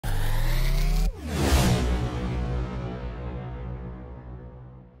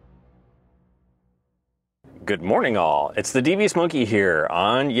Good morning all, it's the Devious Monkey here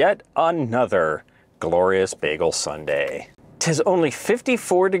on yet another glorious bagel Sunday. 'Tis only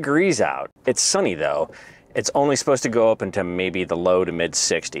 54 degrees out. It's sunny though. It's only supposed to go up into maybe the low to mid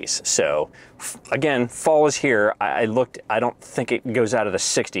 60s. So again, fall is here. I looked, I don't think it goes out of the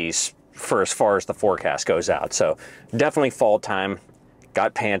 60s for as far as the forecast goes out. So definitely fall time.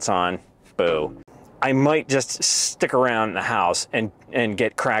 Got pants on, boo. I might just stick around in the house and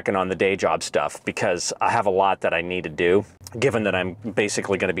get cracking on the day job stuff because I have a lot that I need to do, given that I'm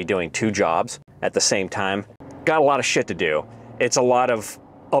basically going to be doing 2 jobs at the same time. Got a lot of shit to do. It's a lot of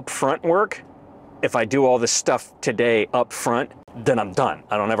upfront work. If I do all this stuff today up front, then I'm done.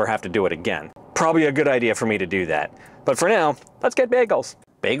 I don't ever have to do it again. Probably a good idea for me to do that. But for now, let's get bagels.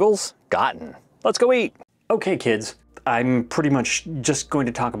 Bagels gotten. Let's go eat. Okay, kids, I'm pretty much just going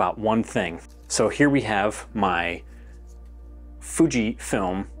to talk about one thing. So here we have my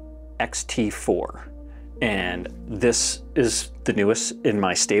Fujifilm X-T4, and this is the newest in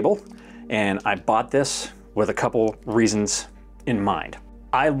my stable, and I bought this with a couple reasons in mind.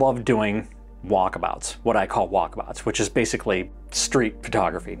 I love doing walkabouts, what I call walkabouts, which is basically street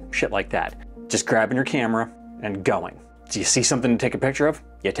photography, shit like that. Just grabbing your camera and going. Do you see something to take a picture of?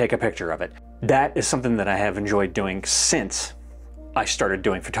 You take a picture of it. That is something that I have enjoyed doing since I started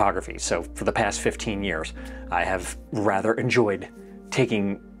doing photography. So for the past 15 years, I have rather enjoyed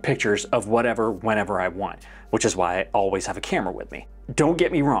taking pictures of whatever, whenever I want, which is why I always have a camera with me. Don't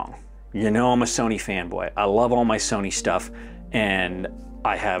get me wrong. You know I'm a Sony fanboy. I love all my Sony stuff, and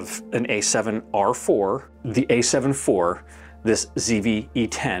I have an A7R4, the A7 IV, this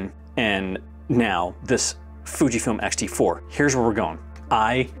ZV-e10, and now this Fujifilm X-T4. Here's where we're going.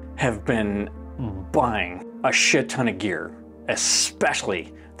 I have been buying a shit ton of gear,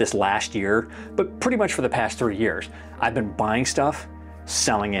 especially this last year, but pretty much for the past 3 years. I've been buying stuff,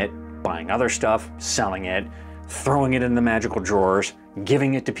 selling it, buying other stuff, selling it, throwing it in the magical drawers,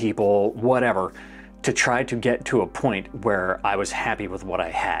 giving it to people, whatever, to try to get to a point where I was happy with what I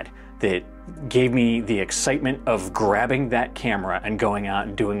had, that gave me the excitement of grabbing that camera and going out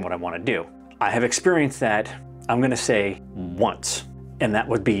and doing what I want to do. I have experienced that, I'm gonna say, once, and that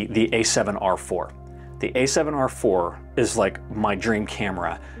would be the A7R4. The A7R4 is like my dream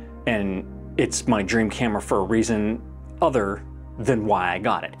camera, and it's my dream camera for a reason other than why I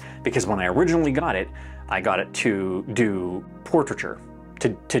got it. Because when I originally got it to do portraiture,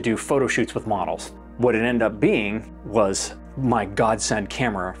 to do photo shoots with models. What it ended up being was my godsend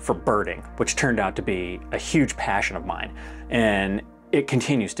camera for birding, which turned out to be a huge passion of mine, and it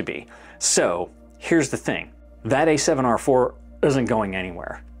continues to be. So here's the thing, that A7R4 isn't going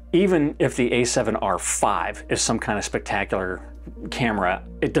anywhere. Even if the A7R5 is some kind of spectacular camera,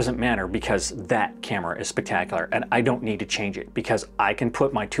 it doesn't matter because that camera is spectacular and I don't need to change it because I can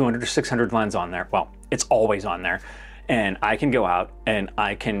put my 200-600 lens on there. Well, it's always on there, and I can go out and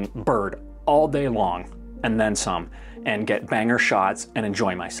I can bird all day long and then some and get banger shots and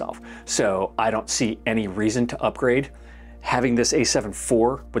enjoy myself. So I don't see any reason to upgrade. Having this A7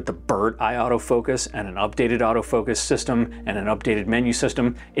 IV with the bird eye autofocus and an updated autofocus system and an updated menu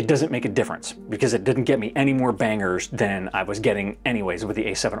system, it doesn't make a difference because it didn't get me any more bangers than I was getting anyways with the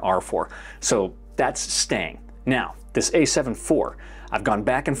A7R4. So that's staying. Now, this A7 IV, I've gone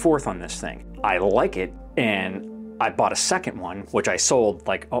back and forth on this thing. I like it, and I bought a second one, which I sold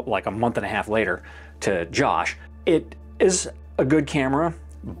like a month and a half later to Josh. It is a good camera,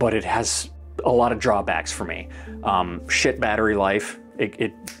 but it has a lot of drawbacks for me. Shit battery life,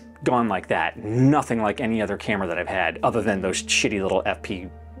 it gone like that. Nothing like any other camera that I've had other than those shitty little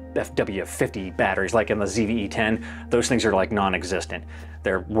FW50 batteries like in the ZV-e10. Those things are like non-existent.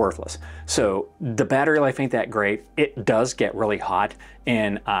 They're worthless. So the battery life ain't that great. It does get really hot,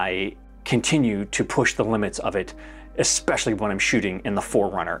 and I continue to push the limits of it, especially when I'm shooting in the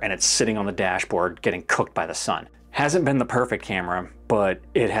 4Runner and it's sitting on the dashboard getting cooked by the sun. Hasn't been the perfect camera, but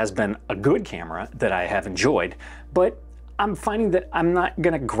it has been a good camera that I have enjoyed, but I'm finding that I'm not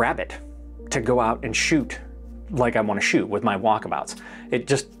gonna grab it to go out and shoot like I wanna shoot with my walkabouts. It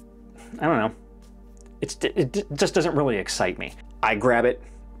just, I don't know, it just doesn't really excite me. I grab it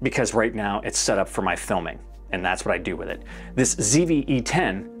because right now it's set up for my filming, and that's what I do with it. This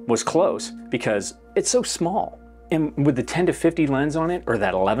ZV-e10 was close because it's so small, and with the 10-50 lens on it, or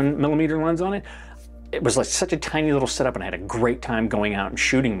that 11mm lens on it, it was like such a tiny little setup, and I had a great time going out and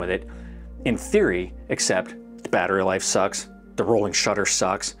shooting with it in theory, except the battery life sucks, the rolling shutter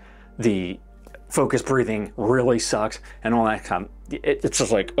sucks, the focus breathing really sucks, and all that kind of, it's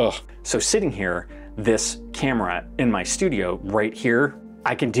just like, ugh. So sitting here, this camera in my studio right here,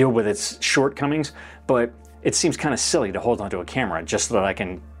 I can deal with its shortcomings, but it seems kind of silly to hold onto a camera just so that I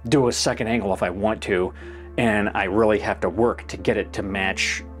can do a second angle if I want to and I really have to work to get it to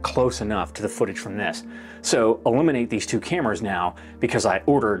match close enough to the footage from this. So eliminate these two cameras now, because I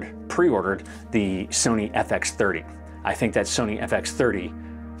pre-ordered the Sony FX30. I think that Sony FX30,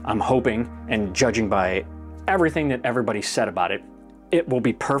 I'm hoping, and judging by everything that everybody said about it, it will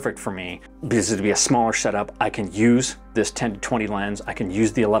be perfect for me because it'll be a smaller setup. I can use this 10-20 lens. I can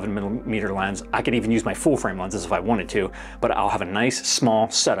use the 11mm lens. I could even use my full frame lenses if I wanted to, but I'll have a nice small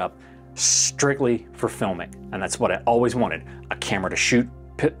setup strictly for filming. And that's what I always wanted: a camera to shoot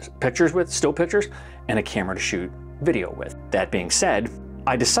pictures with, still pictures, and a camera to shoot video with. That being said,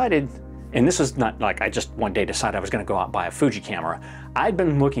 I decided, and this was not like I just one day decided I was gonna go out and buy a Fuji camera. I'd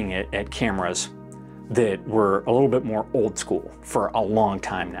been looking at cameras that were a little bit more old school for a long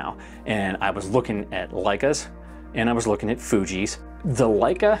time now. And I was looking at Leicas and I was looking at Fujis. The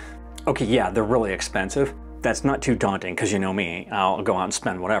Leica, okay, yeah, they're really expensive. That's not too daunting because you know me, I'll go out and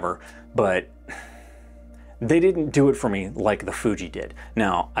spend whatever, but they didn't do it for me like the Fuji did.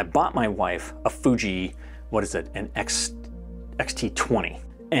 Now, I bought my wife a Fuji, what is it, an X-T20,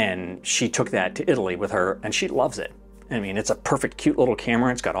 and she took that to Italy with her and she loves it. I mean, it's a perfect, cute little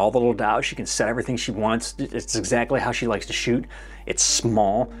camera. It's got all the little dials. She can set everything she wants. It's exactly how she likes to shoot. It's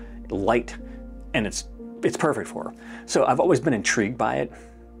small, light, and it's perfect for her. So I've always been intrigued by it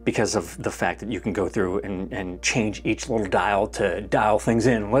because of the fact that you can go through and change each little dial to dial things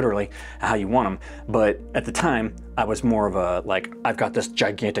in, literally, how you want them. But at the time, I was more of a, like, I've got this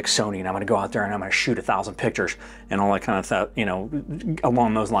gigantic Sony and I'm gonna go out there and I'm gonna shoot 1,000 pictures and all that kind of stuff, you know,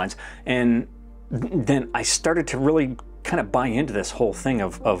 along those lines. And then I started to really kind of buy into this whole thing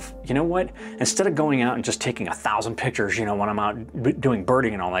of, you know what, instead of going out and just taking 1,000 pictures, you know, when I'm out doing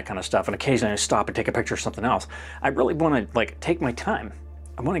birding and all that kind of stuff, and occasionally I stop and take a picture of something else, I really want to like take my time.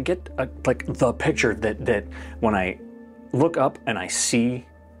 I want to get like the picture that when I look up and I see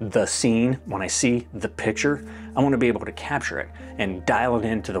the scene, when I see the picture, I want to be able to capture it and dial it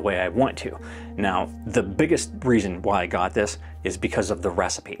into the way I want to. Now, the biggest reason why I got this is because of the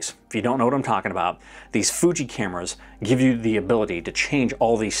recipes. If you don't know what I'm talking about, these Fuji cameras give you the ability to change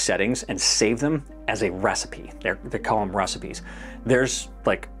all these settings and save them as a recipe. They call them recipes. There's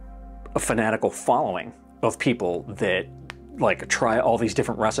like a fanatical following of people that like try all these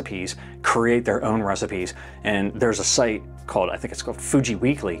different recipes, create their own recipes, and there's a site called, I think it's called Fuji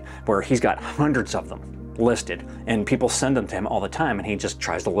Weekly, where he's got hundreds of them listed, and people send them to him all the time, and he just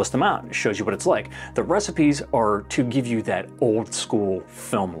tries to list them out and shows you what it's like. The recipes are to give you that old school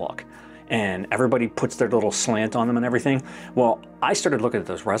film look, and everybody puts their little slant on them and everything. Well, I started looking at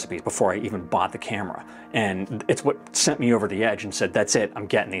those recipes before I even bought the camera, and it's what sent me over the edge and said, that's it, I'm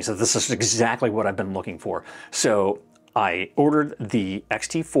getting these. This is exactly what I've been looking for. So I ordered the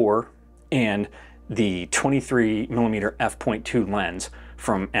X-T4 and the 23mm f/2 lens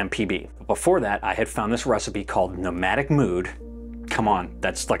from MPB. Before that, I had found this recipe called Nomadic Mood. Come on,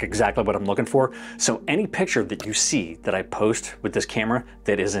 that's like exactly what I'm looking for. So any picture that you see that I post with this camera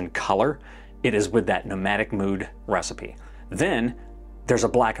that is in color, it is with that Nomadic Mood recipe. Then there's a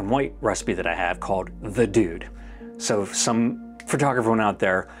black and white recipe that I have called The Dude. So some photographer went out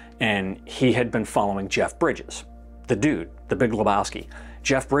there and he had been following Jeff Bridges. The Dude, the Big Lebowski.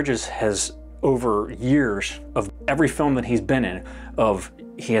 Jeff Bridges has, over years of every film that he's been in,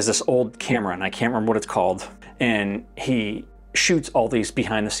 he has this old camera, and I can't remember what it's called, and he shoots all these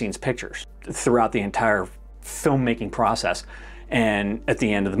behind the scenes pictures throughout the entire filmmaking process. And at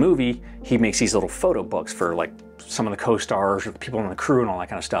the end of the movie, he makes these little photo books for like some of the co-stars or the people on the crew and all that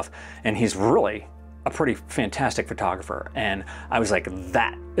kind of stuff. And he's really a pretty fantastic photographer. And I was like,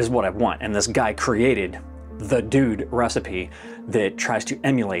 that is what I want. And this guy created the Dude recipe that tries to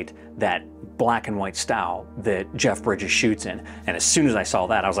emulate that black and white style that Jeff Bridges shoots in. And as soon as I saw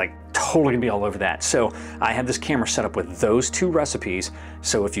that, I was like, totally gonna be all over that. So I have this camera set up with those two recipes.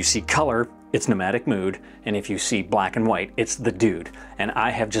 So if you see color, it's Nomadic Mood. And if you see black and white, it's the Dude. And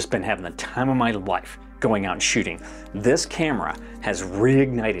I have just been having the time of my life going out and shooting. This camera has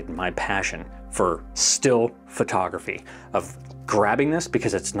reignited my passion for still photography, of grabbing this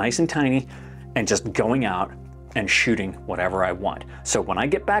because it's nice and tiny, and just going out and shooting whatever I want. So when I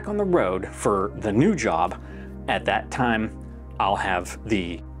get back on the road for the new job, at that time, I'll have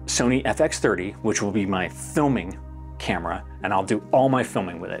the Sony FX30, which will be my filming camera, and I'll do all my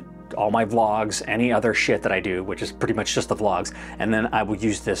filming with it. All my vlogs, any other shit that I do, which is pretty much just the vlogs, and then I will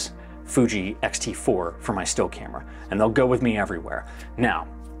use this Fuji X-T4 for my still camera, and they'll go with me everywhere. Now,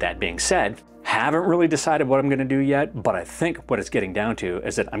 that being said, haven't really decided what I'm gonna do yet, but I think what it's getting down to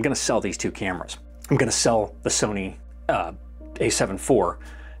is that I'm gonna sell these two cameras. I'm gonna sell the Sony A7 IV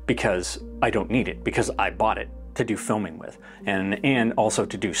because I don't need it, because I bought it to do filming with and also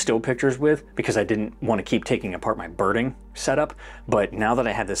to do still pictures with, because I didn't want to keep taking apart my birding setup. But now that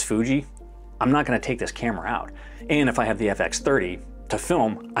I have this Fuji, I'm not going to take this camera out. And if I have the FX30 to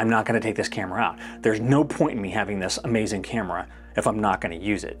film, I'm not going to take this camera out. There's no point in me having this amazing camera if I'm not going to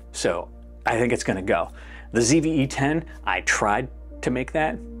use it. So I think it's going to go. The ZV-E10, I tried to make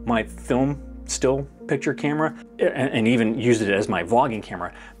that my film still picture camera and even used it as my vlogging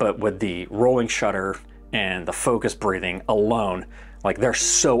camera, but with the rolling shutter and the focus breathing alone, like they're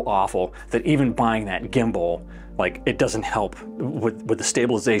so awful that even buying that gimbal, like it doesn't help with the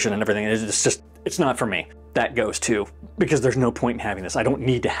stabilization and everything. It's not for me. That goes too, because there's no point in having this. I don't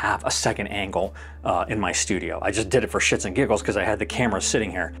need to have a second angle in my studio. I just did it for shits and giggles because I had the camera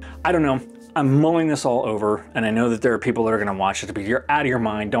sitting here. I don't know. I'm mulling this all over, and I know that there are people that are gonna watch it, but you're out of your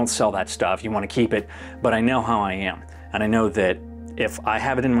mind. Don't sell that stuff. You wanna keep it, but I know how I am. And I know that if I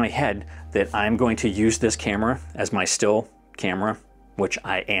have it in my head that I'm going to use this camera as my still camera, which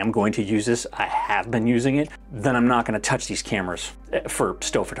I am going to use this, I have been using it, then I'm not gonna touch these cameras for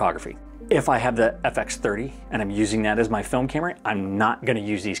still photography. If I have the FX30 and I'm using that as my film camera, I'm not gonna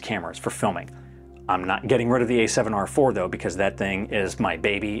use these cameras for filming. I'm not getting rid of the A7R4 though, because that thing is my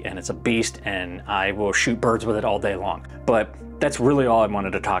baby and it's a beast and I will shoot birds with it all day long. But that's really all I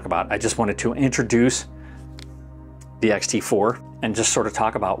wanted to talk about. I just wanted to introduce the X-T4 and just sort of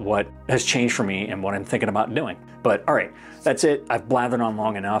talk about what has changed for me and what I'm thinking about doing. But all right, that's it. I've blathered on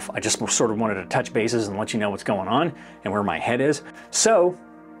long enough. I just sort of wanted to touch bases and let you know what's going on and where my head is. So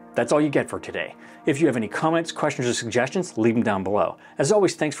that's all you get for today. If you have any comments, questions, or suggestions, leave them down below. As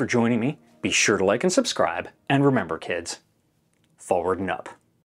always, thanks for joining me. Be sure to like and subscribe. And remember, kids, forward and up.